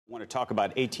I want to talk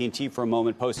about AT&T for a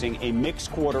moment, posting a mixed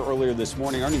quarter earlier this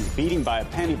morning. Earnings beating by a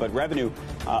penny, but revenue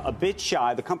a bit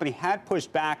shy. The company had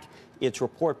pushed back its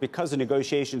report because of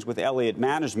negotiations with Elliott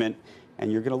Management.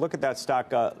 And you're going to look at that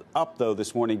stock up, though,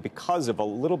 this morning because of a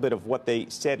little bit of what they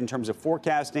said in terms of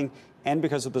forecasting and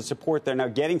because of the support they're now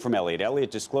getting from Elliott.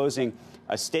 Elliott disclosing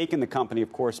a stake in the company,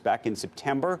 of course, back in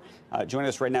September. Joining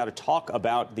us right now to talk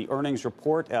about the earnings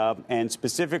report and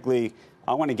specifically,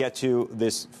 I want to get to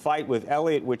this fight with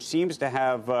Elliott, which seems to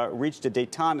have reached a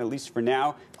détente, at least for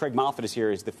now. Craig Moffett is here.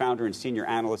 He's the founder and senior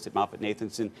analyst at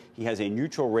MoffettNathanson. He has a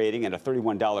neutral rating and a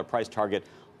 $31 price target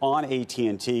on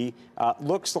AT&T.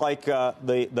 Looks like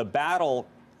the battle,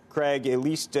 Craig, at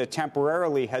least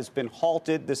temporarily, has been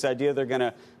halted. This idea they're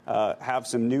going to have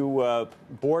some new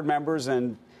board members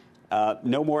and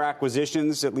no more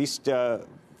acquisitions, at least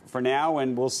for now.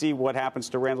 And we'll see what happens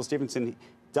to Randall Stephenson.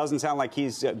 Doesn't sound like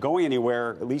he's going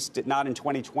anywhere, at least not in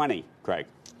 2020, Craig.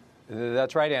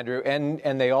 That's right, Andrew. And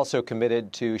they also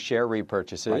committed to share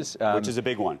repurchases. Right. Which is a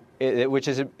big one. Which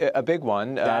is a big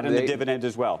one. That and the dividend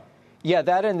as well. Yeah,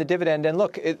 that and the dividend. And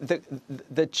look,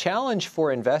 the challenge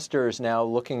for investors now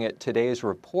looking at today's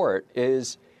report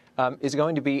is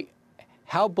going to be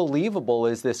how believable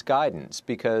is this guidance?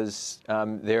 Because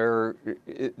they're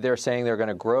saying they're going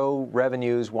to grow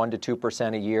revenues 1% to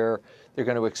 2% a year. They're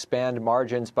going to expand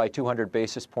margins by 200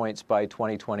 basis points by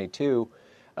 2022.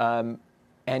 And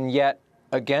yet,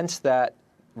 against that,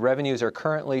 revenues are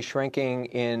currently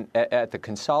shrinking at the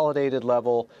consolidated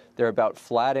level. They're about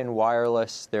flat in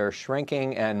wireless. They're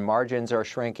shrinking, and margins are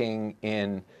shrinking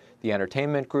in the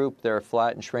entertainment group. They're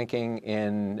flat and shrinking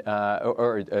in,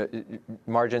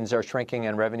 margins are shrinking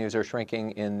and revenues are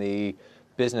shrinking in the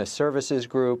business services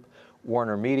group.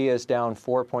 Warner Media is down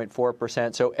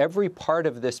 4.4%. So every part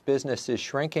of this business is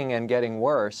shrinking and getting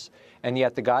worse, and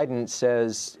yet the guidance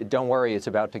says, don't worry, it's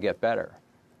about to get better.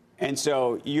 And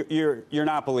so you're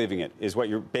not believing it, is what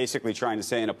you're basically trying to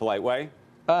say in a polite way?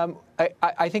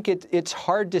 I think it's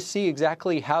hard to see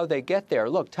exactly how they get there.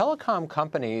 Look, telecom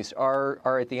companies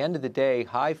are at the end of the day,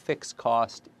 high fixed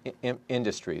cost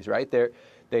industries, right?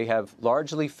 They have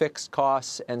largely fixed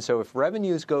costs. And so if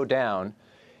revenues go down,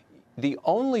 the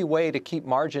only way to keep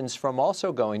margins from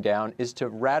also going down is to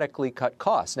radically cut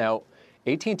costs. Now,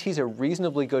 AT&T is a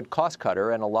reasonably good cost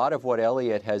cutter, and a lot of what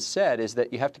Elliott has said is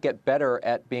that you have to get better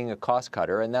at being a cost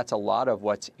cutter, and that's a lot of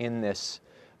what's in this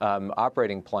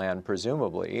operating plan,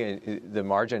 presumably. The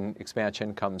margin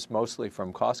expansion comes mostly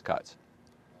from cost cuts.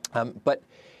 But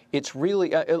it's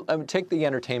really, take the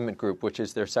entertainment group, which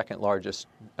is their second largest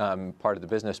part of the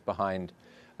business behind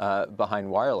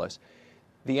wireless.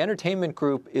 The entertainment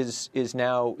group is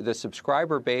now, the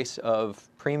subscriber base of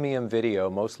premium video,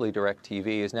 mostly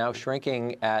DirecTV, is now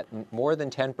shrinking at more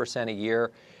than 10% a year.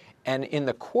 And in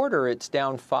the quarter, it's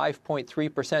down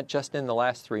 5.3% just in the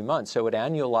last 3 months. So it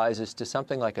annualizes to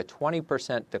something like a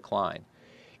 20% decline.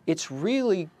 It's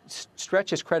really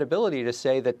stretches credibility to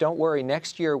say that, don't worry,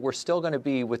 next year we're still going to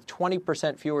be with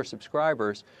 20% fewer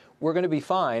subscribers. We're going to be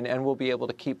fine, and we'll be able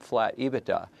to keep flat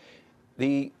EBITDA.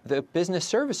 The business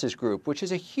services group, which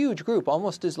is a huge group,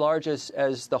 almost as large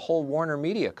as the whole Warner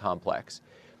Media complex,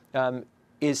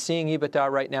 is seeing EBITDA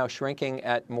right now shrinking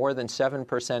at more than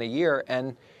 7% a year.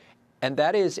 And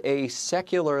that is a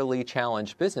secularly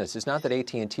challenged business. It's not that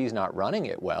AT&T is not running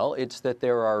it well. It's that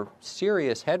there are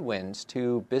serious headwinds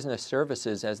to business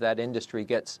services as that industry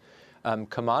gets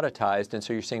commoditized. And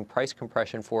so you're seeing price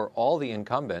compression for all the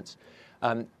incumbents.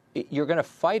 You're going to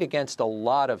fight against a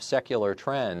lot of secular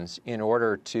trends in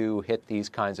order to hit these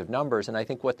kinds of numbers. And I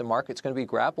think what the market's going to be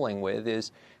grappling with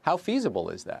is how feasible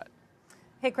is that?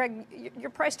 Hey, Craig, your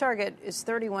price target is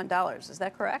 $31. Is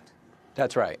that correct?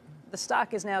 That's right. The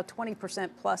stock is now 20%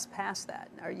 plus past that.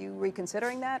 Are you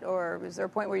reconsidering that? Or is there a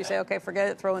point where you say, OK, forget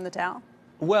it, throw in the towel?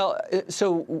 Well,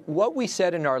 so what we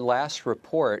said in our last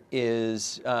report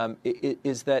is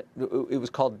that it was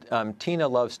called Tina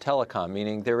Loves Telecom,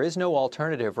 meaning there is no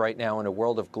alternative right now in a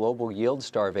world of global yield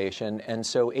starvation. And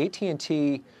so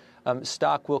AT&T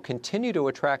stock will continue to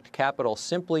attract capital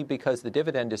simply because the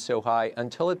dividend is so high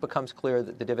until it becomes clear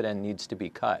that the dividend needs to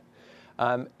be cut.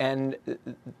 And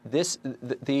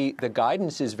the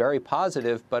guidance is very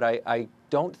positive, but I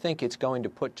don't think it's going to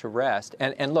put to rest.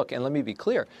 And look, and let me be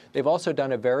clear, they've also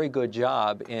done a very good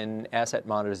job in asset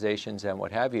monetizations and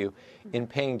what have you in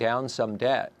paying down some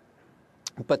debt.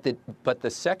 But the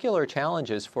secular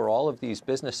challenges for all of these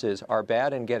businesses are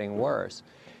bad and getting worse.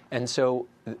 And so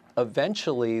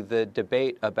eventually the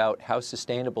debate about how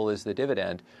sustainable is the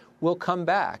dividend will come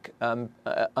back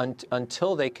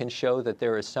until they can show that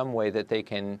there is some way that they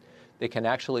they can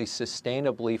actually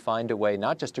sustainably find a way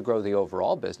not just to grow the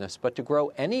overall business, but to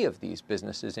grow any of these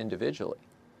businesses individually.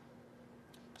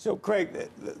 So, Craig,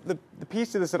 the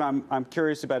piece of this that I'm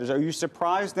curious about is, are you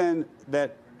surprised then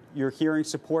that you're hearing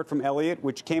support from Elliott,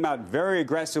 which came out very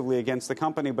aggressively against the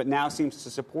company, but now seems to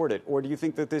support it? Or do you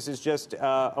think that this is just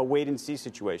a wait-and-see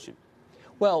situation?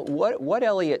 Well, what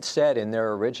Elliott said in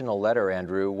their original letter,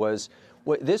 Andrew, was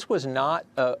this was not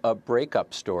a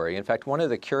breakup story. In fact, one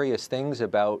of the curious things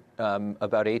about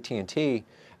AT&T,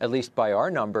 at least by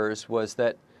our numbers, was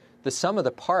that the sum of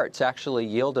the parts actually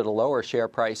yielded a lower share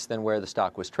price than where the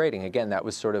stock was trading. Again, that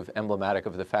was sort of emblematic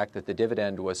of the fact that the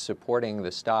dividend was supporting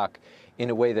the stock in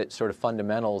a way that sort of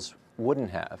fundamentals wouldn't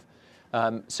have.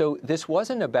 So this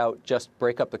wasn't about just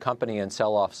break up the company and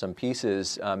sell off some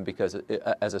pieces because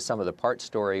as a sum of the parts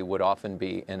story would often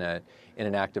be in an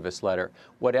activist letter.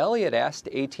 What Elliott asked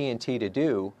AT&T to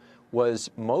do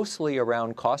was mostly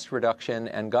around cost reduction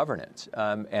and governance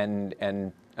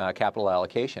and capital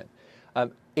allocation.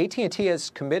 AT&T has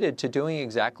committed to doing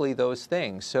exactly those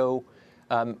things. So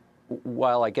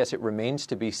while I guess it remains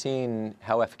to be seen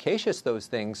how efficacious those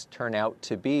things turn out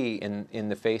to be in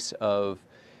the face of,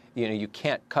 you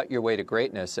can't cut your way to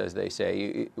greatness, as they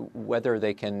say, whether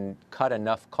they can cut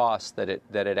enough costs that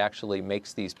it actually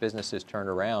makes these businesses turn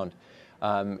around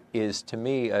is, to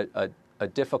me, a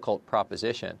difficult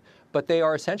proposition. But they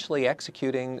are essentially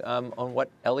executing on what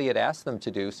Elliott asked them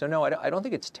to do. So, no, I don't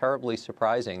think it's terribly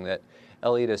surprising that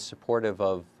Elliott is supportive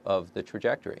of the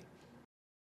trajectory.